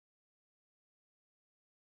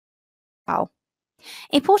file.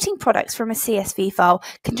 Importing products from a CSV file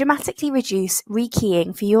can dramatically reduce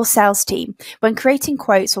rekeying for your sales team when creating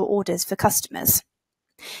quotes or orders for customers.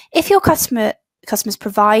 If your customers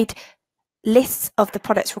provide lists of the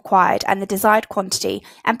products required and the desired quantity,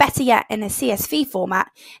 and better yet in a CSV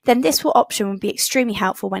format, then this option will be extremely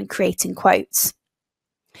helpful when creating quotes.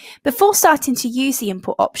 Before starting to use the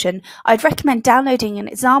import option, I'd recommend downloading an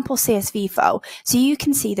example CSV file so you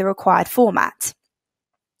can see the required format.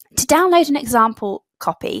 To download an example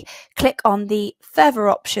copy, click on the Further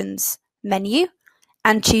Options menu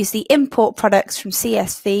and choose the Import Products from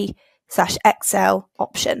CSV/Excel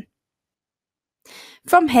option.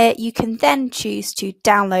 From here, you can then choose to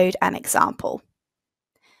download an example.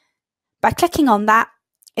 By clicking on that,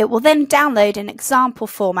 it will then download an example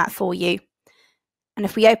format for you. And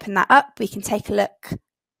if we open that up, we can take a look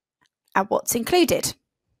at what's included.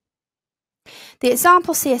 The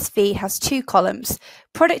example CSV has two columns,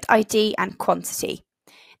 product ID and quantity.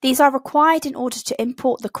 These are required in order to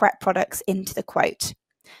import the correct products into the quote.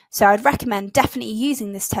 So I'd recommend definitely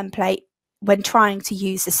using this template when trying to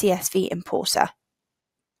use the CSV importer.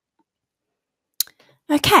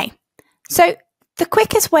 Okay, so the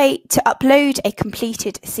quickest way to upload a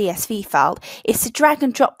completed CSV file is to drag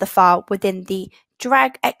and drop the file within the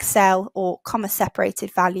Drag Excel or comma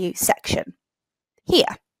separated value section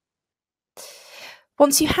here.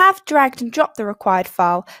 Once you have dragged and dropped the required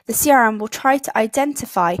file, the CRM will try to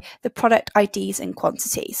identify the product IDs and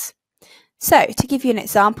quantities. So to give you an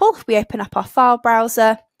example, if we open up our file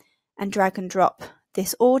browser and drag and drop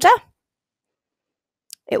this order,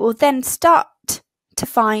 it will then start to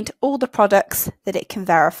find all the products that it can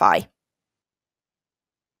verify.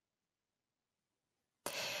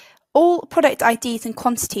 All product IDs and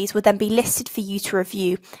quantities will then be listed for you to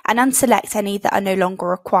review and unselect any that are no longer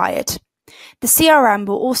required. The CRM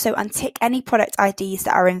will also untick any product IDs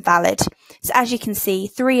that are invalid. So as you can see,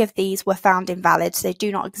 3 of these were found invalid, so they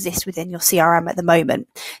do not exist within your CRM at the moment.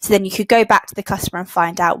 So then you could go back to the customer and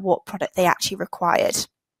find out what product they actually required.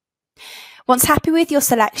 Once happy with your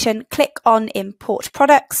selection, click on Import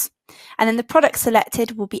Products, and then the product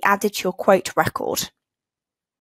selected will be added to your quote record.